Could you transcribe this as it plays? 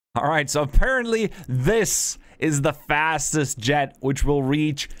All right, so apparently this is the fastest jet, which will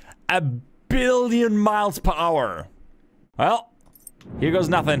reach 1 billion miles per hour. Well, here goes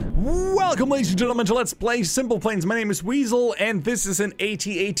nothing. Welcome, ladies and gentlemen, to Let's Play SimplePlanes. My name is Weasel, and this is an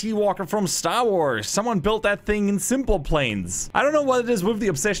AT-AT walker from Star Wars. Someone built that thing in SimplePlanes. I don't know what it is with the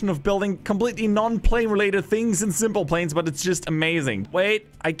obsession of building completely non-plane related things in SimplePlanes, but it's just amazing. Wait,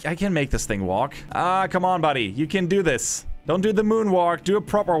 I can make this thing walk. Come on, buddy. You can do this. Don't do the moonwalk, do a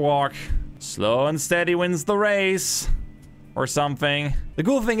proper walk. Slow and steady wins the race. Or something. The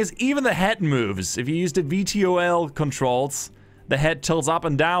cool thing is even the head moves. If you use the VTOL controls, the head tilts up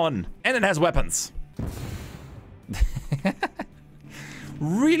and down. And it has weapons.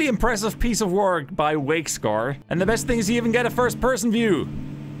 Really impressive piece of work by Wakescar. And the best thing is you even get a first-person view.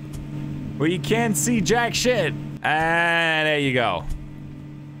 Where you can't see jack shit. And there you go.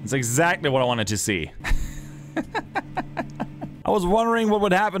 It's exactly what I wanted to see. I was wondering what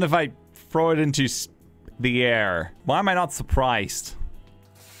would happen if I throw it into the air. Why am I not surprised?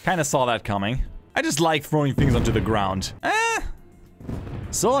 Kinda saw that coming. I just like throwing things onto the ground.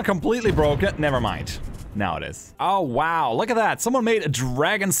 Still not completely broken. Never mind. Now it is. Oh, wow. Look at that. Someone made a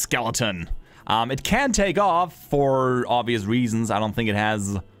dragon skeleton. It can take off for obvious reasons. I don't think it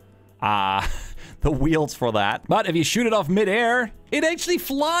has the wheels for that. But if you shoot it off mid-air, it actually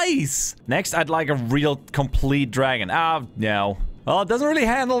flies. Next, I'd like a real complete dragon. No. Well, it doesn't really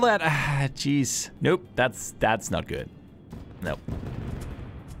handle that. Jeez. Nope, that's not good. Nope.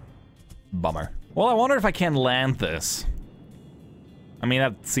 Bummer. Well, I wonder if I can land this. I mean,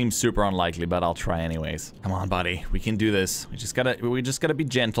 that seems super unlikely, but I'll try anyways. Come on, buddy. We can do this. We just gotta be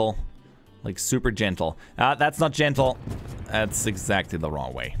gentle. Like, super gentle. That's not gentle. That's exactly the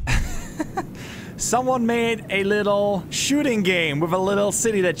wrong way. Someone made a little shooting game with a little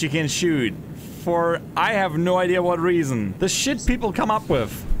city that you can shoot. For I have no idea what reason. The shit people come up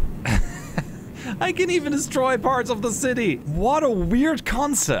with. I can even destroy parts of the city. What a weird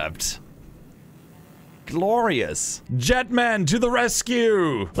concept. Glorious. Jetman to the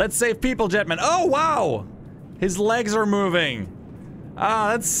rescue. Let's save people, Jetman. Oh, wow. His legs are moving.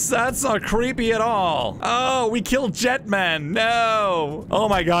 That's not creepy at all. Oh, we killed Jetman. No. Oh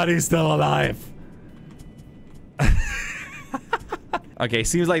my god, he's still alive. Okay,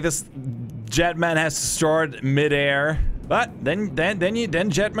 seems like this Jetman has to start mid-air. But then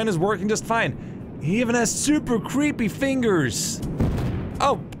Jetman is working just fine. He even has super creepy fingers.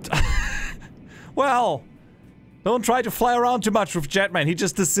 Oh. Well, don't try to fly around too much with Jetman. He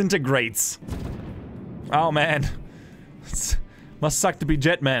just disintegrates. Oh, man. Must suck to be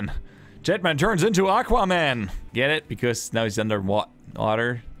Jetman. Jetman turns into Aquaman. Get it? Because now he's under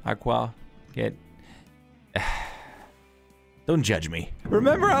water. Aqua. Get. Don't judge me.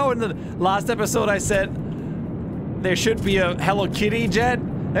 Remember how in the last episode I said there should be a Hello Kitty jet?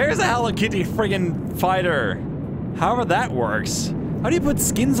 There's a Hello Kitty friggin' fighter. However that works. How do you put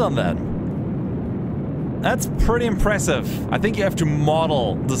skins on that? That's pretty impressive. I think you have to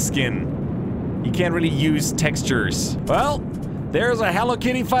model the skin. You can't really use textures. Well, there's a Hello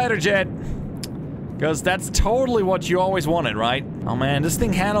Kitty fighter jet. Because that's totally what you always wanted, right? Oh man, this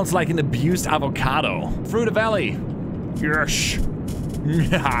thing handles like an abused avocado. Through the valley. Yes.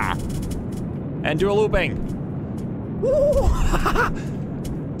 And do a looping.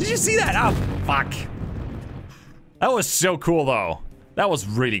 Did you see that? Oh, fuck. That was so cool, though. That was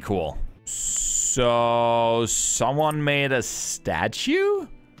really cool. So, someone made a statue?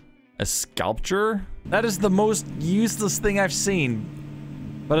 A sculpture? That is the most useless thing I've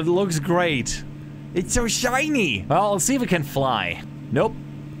seen. But it looks great. It's so shiny. Well, let's see if it can fly. Nope.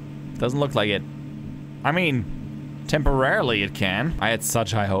 Doesn't look like it. I mean, temporarily it can. I had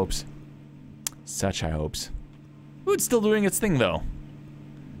such high hopes. Such high hopes. Ooh, it's still doing its thing, though.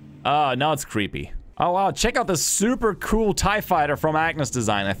 Now it's creepy. Oh, wow. Check out this super cool TIE fighter from Agnes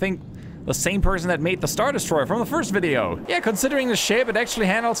Design. I think the same person that made the Star Destroyer from the first video. Yeah, considering the shape, it actually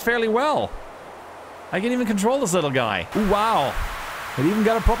handles fairly well. I can even control this little guy. Ooh, wow. It even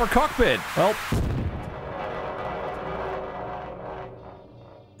got a proper cockpit. Well,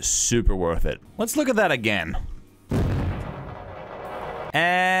 super worth it. Let's look at that again.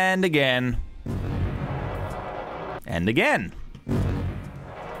 And again. And again.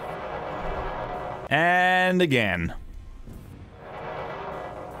 And again.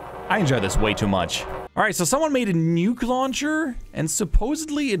 I enjoy this way too much. All right, so someone made a nuke launcher, and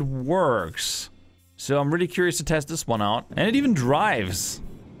supposedly it works. So I'm really curious to test this one out. And it even drives.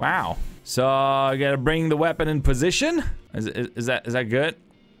 Wow. So I gotta bring the weapon in position. Is that good?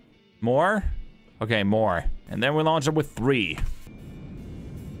 More? Okay, more. And then we launch it with 3.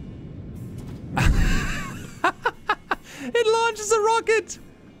 It launches a rocket.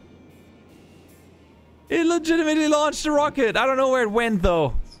 It legitimately launched a rocket. I don't know where it went,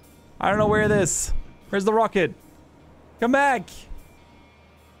 though. I don't know where it is. Where's the rocket? Come back.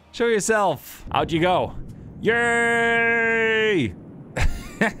 Show yourself. Out you go. Yay!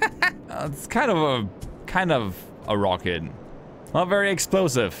 It's kind of a rocket. Not very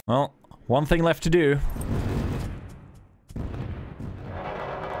explosive. Well, one thing left to do.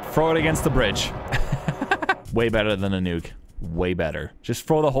 Throw it against the bridge. Way better than a nuke. Way better. Just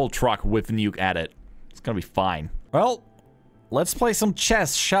throw the whole truck with the nuke at it. It's gonna be fine. Well, let's play some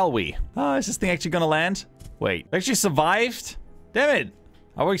chess, shall we? Oh, is this thing actually gonna land? Wait, it actually survived? Damn it.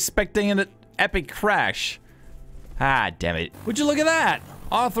 I was expecting an epic crash. Ah, damn it. Would you look at that?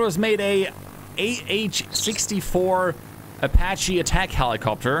 Arthur has made a AH-64 Apache attack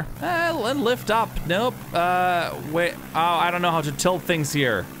helicopter. And lift up. Nope. Wait. Oh, I don't know how to tilt things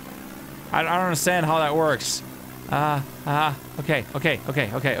here. I don't understand how that works. Okay. And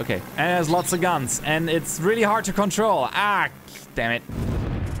it has lots of guns, and it's really hard to control. Ah, damn it.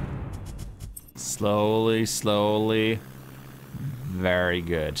 Slowly, slowly. Very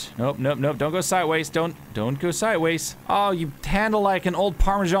good. Nope. Don't go sideways. Don't go sideways. Oh, you handle like an old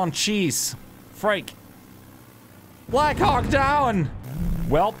Parmesan cheese. Freak. Black Hawk down!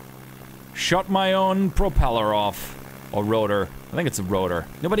 Well, shut my own propeller off. Or rotor. I think it's a rotor.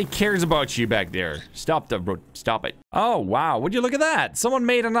 Nobody cares about you back there. Stop it. Oh, wow. Would you look at that? Someone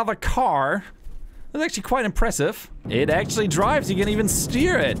made another car. That's actually quite impressive. It actually drives. You can even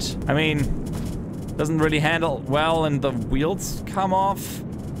steer it. I mean, doesn't really handle well and the wheels come off.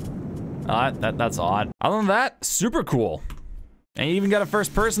 That's odd. Other than that, super cool. And you even got a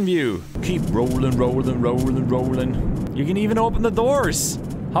first person view. Keep rolling. You can even open the doors.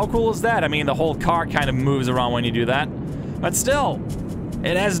 How cool is that? I mean, the whole car kind of moves around when you do that. But still,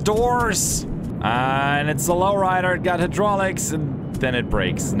 it has doors. And it's a lowrider. It got hydraulics, and then it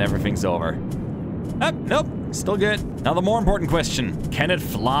breaks, and everything's over. Nope, still good. Now the more important question, can it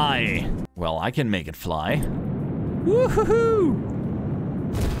fly? Well, I can make it fly. Woohoo!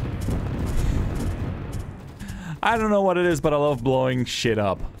 I don't know what it is, but I love blowing shit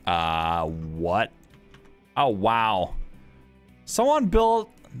up. What? Oh, wow. Someone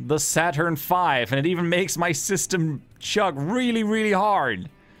built the Saturn V, and it even makes my system chug really, really hard.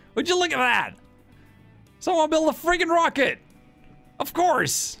 Would you look at that? Someone built a freaking rocket. Of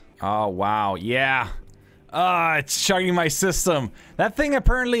course. Oh, wow. Yeah. It's chugging my system. That thing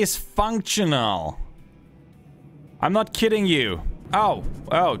apparently is functional. I'm not kidding you. Oh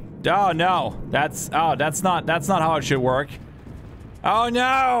no. That's not how it should work. Oh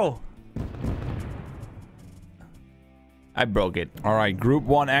no. I broke it. All right, group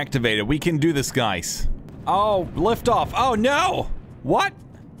 1 activated. We can do this, guys. Oh, lift off. Oh no. What?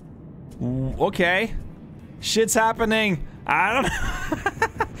 Okay. Shit's happening. I don't know.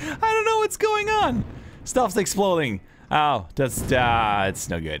 I don't know what's going on. Stuff's exploding. Oh, that's it's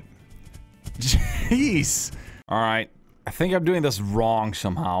no good. Jeez. All right. I think I'm doing this wrong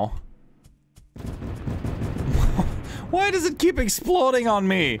somehow. Why does it keep exploding on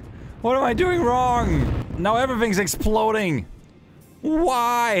me? What am I doing wrong? Now everything's exploding.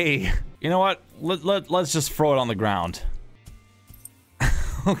 Why? You know what? Let's just throw it on the ground.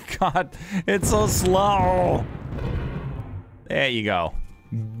 Oh God, it's so slow. There you go.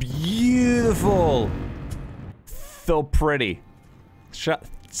 Beautiful. So pretty.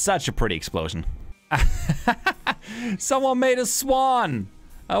 Such a pretty explosion. Someone made a swan.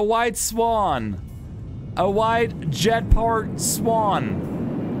 A white swan. A white jet-powered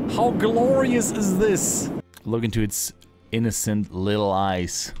swan. How glorious is this? Look into its innocent little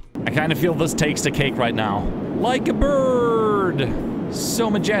eyes. I kind of feel this takes the cake right now. Like a bird. So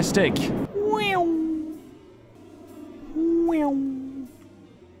majestic.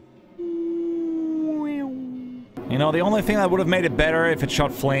 You know, the only thing that would have made it better if it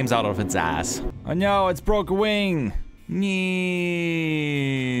shot flames out of its ass. Oh no, it's broke a wing. No.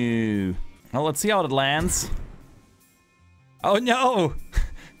 Well, let's see how it lands. Oh no!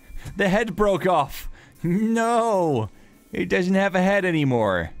 The head broke off. No! It doesn't have a head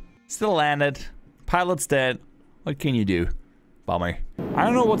anymore. Still landed. Pilot's dead. What can you do? Bummer. I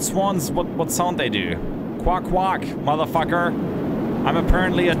don't know what swans, what sound they do. Quack quack, motherfucker. I'm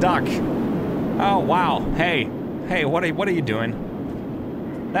apparently a duck. Oh wow, hey. Hey, what are you doing?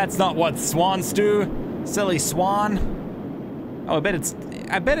 That's not what swans do, silly swan. Oh, I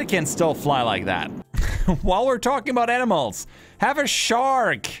bet it can still fly like that. While we're talking about animals, have a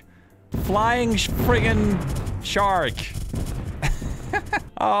shark. Flying friggin' shark.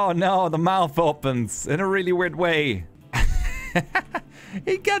 Oh no, the mouth opens in a really weird way.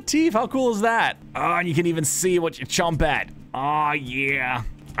 It got teeth, how cool is that? Oh, and you can even see what you chomp at. Oh yeah,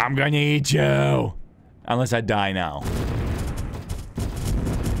 I'm gonna eat you. Unless I die now.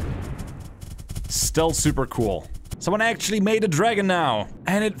 Still super cool. Someone actually made a dragon now.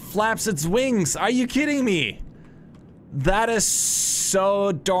 And it flaps its wings. Are you kidding me? That is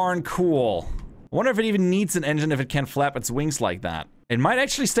so darn cool. I wonder if it even needs an engine if it can flap its wings like that. It might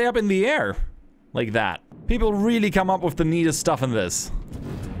actually stay up in the air. Like that. People really come up with the neatest stuff in this.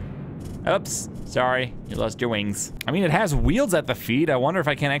 Oops. Sorry. You lost your wings. I mean, it has wheels at the feet. I wonder if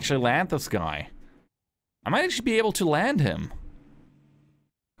I can actually land this guy. I might actually be able to land him.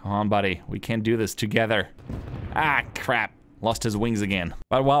 Come on, buddy. We can do this together. Ah, crap. Lost his wings again.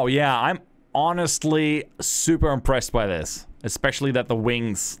 But wow, yeah, I'm honestly super impressed by this. Especially that the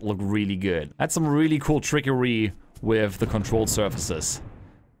wings look really good. That's some really cool trickery with the control surfaces.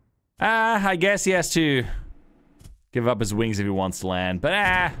 I guess he has to give up his wings if he wants to land.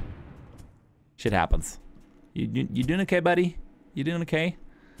 But shit happens. You doing okay, buddy? You doing okay?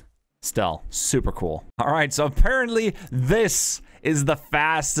 Still, super cool. All right, so apparently this is the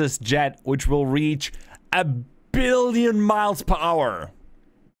fastest jet, which will reach 1 billion miles per hour.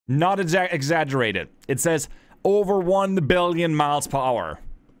 Not exaggerated. It says over 1 billion miles per hour.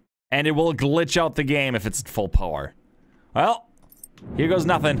 And it will glitch out the game if it's at full power. Well, here goes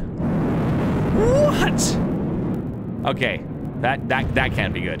nothing. What? Okay, that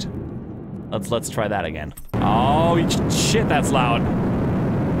can't be good. Let's try that again. Oh shit, that's loud.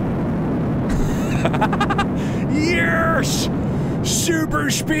 Yes! Super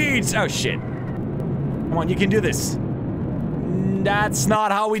speeds! Oh shit. Come on, you can do this. That's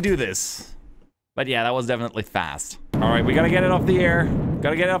not how we do this. But yeah, that was definitely fast. Alright, we gotta get it off the air.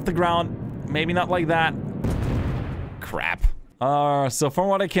 Gotta get it off the ground. Maybe not like that. Crap. So from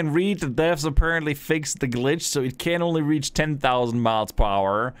what I can read, the devs apparently fixed the glitch, so it can only reach 10,000 miles per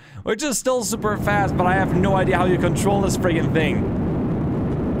hour, which is still super fast, but I have no idea how you control this friggin' thing.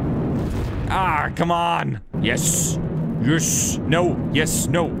 Ah, come on. Yes. Yes. No. Yes.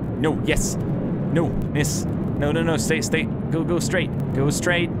 No. No. Yes. No. Miss. No, no, no. Stay, stay. Go straight. Go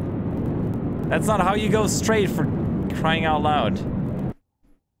straight. That's not how you go straight, for crying out loud.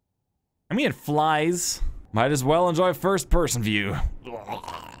 I mean, it flies. Might as well enjoy first-person view.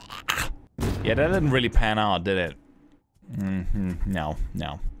 Yeah, that didn't really pan out, did it? No,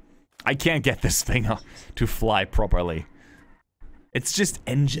 no. I can't get this thing to fly properly. It's just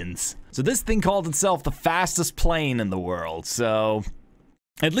engines. So this thing called itself the fastest plane in the world, so...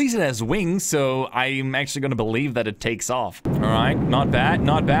 At least it has wings, so I'm actually gonna believe that it takes off. Alright, not bad,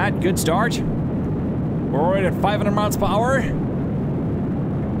 not bad. Good start. We're already at 500 miles per hour.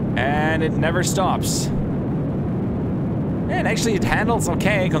 And it never stops. And actually it handles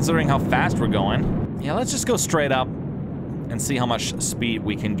okay, considering how fast we're going. Yeah, let's just go straight up and see how much speed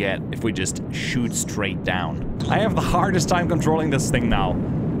we can get if we just shoot straight down. I have the hardest time controlling this thing now.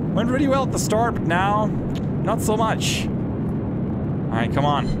 Went really well at the start, but now, not so much. Alright, come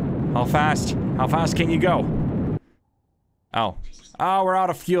on. How fast? How fast can you go? Oh. Oh, we're out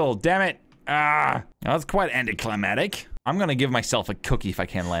of fuel. Damn it. Ah. Now, that's quite anticlimactic. I'm gonna give myself a cookie if I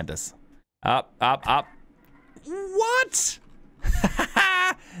can land this. Up, up, up. What?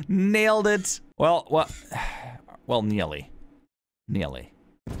 Nailed it. Well, nearly. Nearly.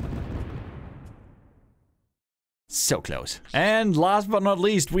 So close. And last but not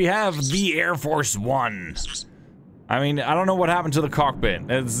least, we have the Air Force One. I mean, I don't know what happened to the cockpit.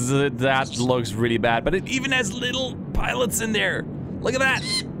 That looks really bad, but it even has little pilots in there. Look at that.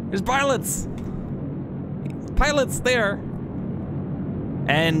 There's pilots. Pilots there.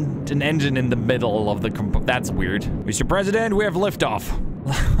 And an engine in the middle of the that's weird. Mr. President, we have liftoff.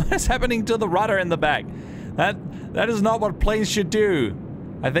 What is happening to the rudder in the back? That is not what planes should do.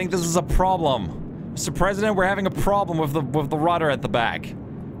 I think this is a problem. Mr. President, we're having a problem with the rudder at the back.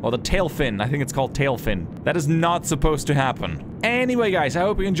 Or the tail fin. I think it's called tail fin. That is not supposed to happen. Anyway, guys, I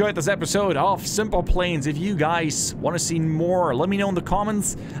hope you enjoyed this episode of SimplePlanes. If you guys want to see more, let me know in the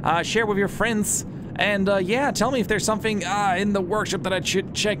comments. Share with your friends. And yeah, tell me if there's something in the workshop that I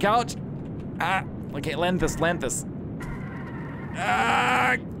should check out. Okay, land this, land this.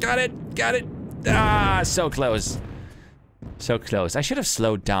 Got it. So close. So close. I should have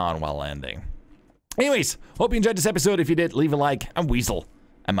slowed down while landing. Anyways, hope you enjoyed this episode. If you did, leave a like. I'm Weasel.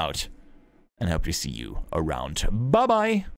 I'm out. And I hope to see you around. Bye-bye.